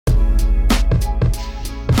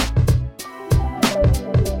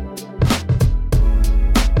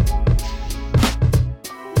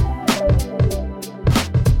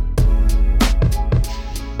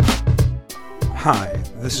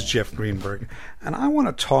Jeff Greenberg, and I want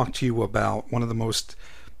to talk to you about one of the most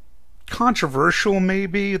controversial,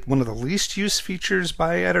 maybe one of the least used features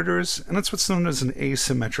by editors, and that's what's known as an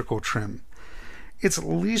asymmetrical trim. It's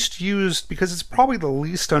least used because it's probably the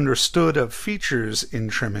least understood of features in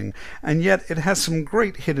trimming, and yet it has some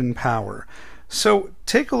great hidden power. So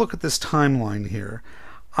take a look at this timeline here.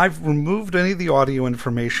 I've removed any of the audio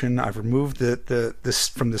information. I've removed this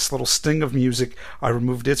from this little sting of music. I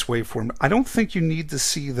removed its waveform. I don't think you need to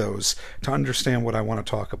see those to understand what I want to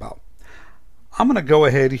talk about. I'm going to go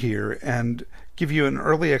ahead here and give you an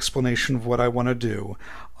early explanation of what I want to do.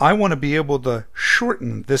 I want to be able to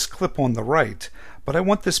shorten this clip on the right, but I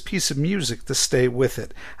want this piece of music to stay with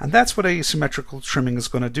it. And that's what asymmetrical trimming is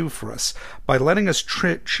going to do for us. By letting us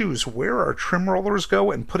choose where our trim rollers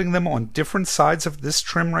go and putting them on different sides of this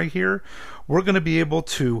trim right here, we're going to be able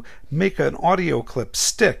to make an audio clip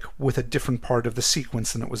stick with a different part of the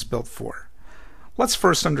sequence than it was built for. Let's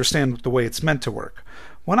first understand the way it's meant to work.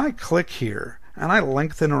 When I click here and I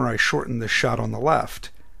lengthen or I shorten this shot on the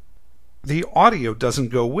left, the audio doesn't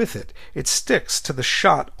go with it. It sticks to the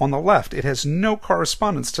shot on the left. It has no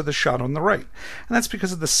correspondence to the shot on the right. And that's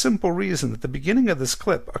because of the simple reason that the beginning of this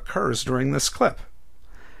clip occurs during this clip.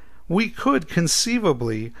 We could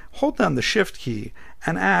conceivably hold down the Shift key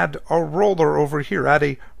and add a roller over here, add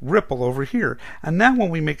a ripple over here. And now when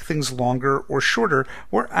we make things longer or shorter,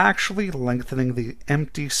 we're actually lengthening the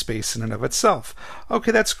empty space in and of itself.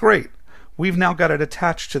 Okay, that's great. We've now got it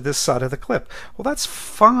attached to this side of the clip. Well, that's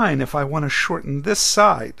fine if I want to shorten this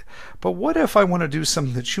side. But what if I want to do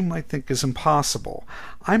something that you might think is impossible?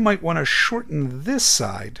 I might want to shorten this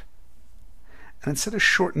side, and instead of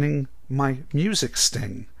shortening my music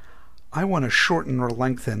sting, I want to shorten or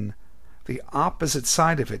lengthen the opposite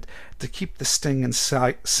side of it to keep the sting in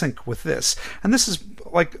sync with this. And this is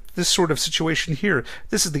like this sort of situation here.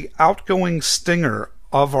 This is the outgoing stinger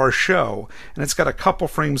of our show, and it's got a couple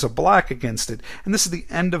frames of black against it, and this is the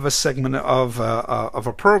end of a segment of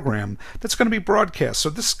a program that's going to be broadcast. So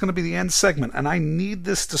this is going to be the end segment, and I need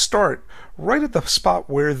this to start right at the spot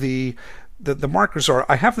where the markers are.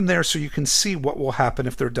 I have them there so you can see what will happen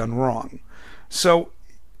if they're done wrong. So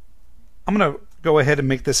I'm going to go ahead and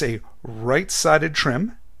make this a right-sided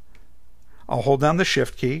trim. I'll hold down the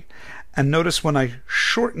Shift key, and notice when I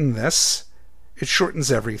shorten this, it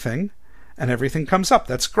shortens everything, and everything comes up.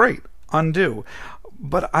 That's great. Undo.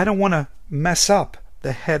 But I don't want to mess up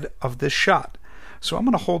the head of this shot. So I'm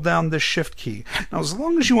going to hold down this Shift key. Now, as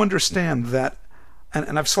long as you understand that,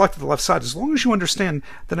 and I've selected the left side, as long as you understand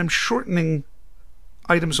that I'm shortening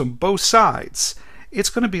items on both sides, it's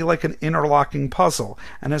going to be like an interlocking puzzle.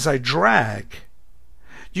 And as I drag,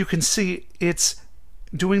 you can see it's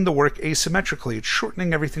doing the work asymmetrically. It's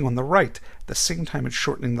shortening everything on the right. At the same time, it's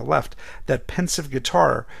shortening the left. That pensive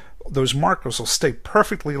guitar, those markers will stay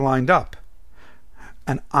perfectly lined up.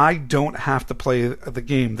 And I don't have to play the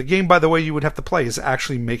game. The game, by the way, you would have to play is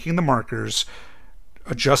actually making the markers,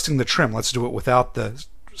 adjusting the trim. Let's do it without the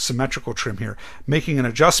symmetrical trim here. Making an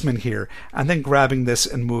adjustment here, and then grabbing this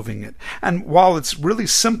and moving it. And while it's really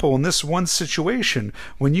simple in this one situation,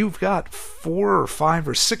 when you've got 4 or 5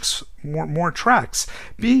 or 6 more tracks,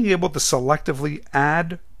 being able to selectively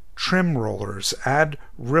add trim rollers, add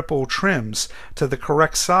ripple trims to the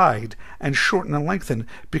correct side, and shorten and lengthen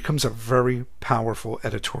becomes a very powerful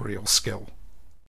editorial skill.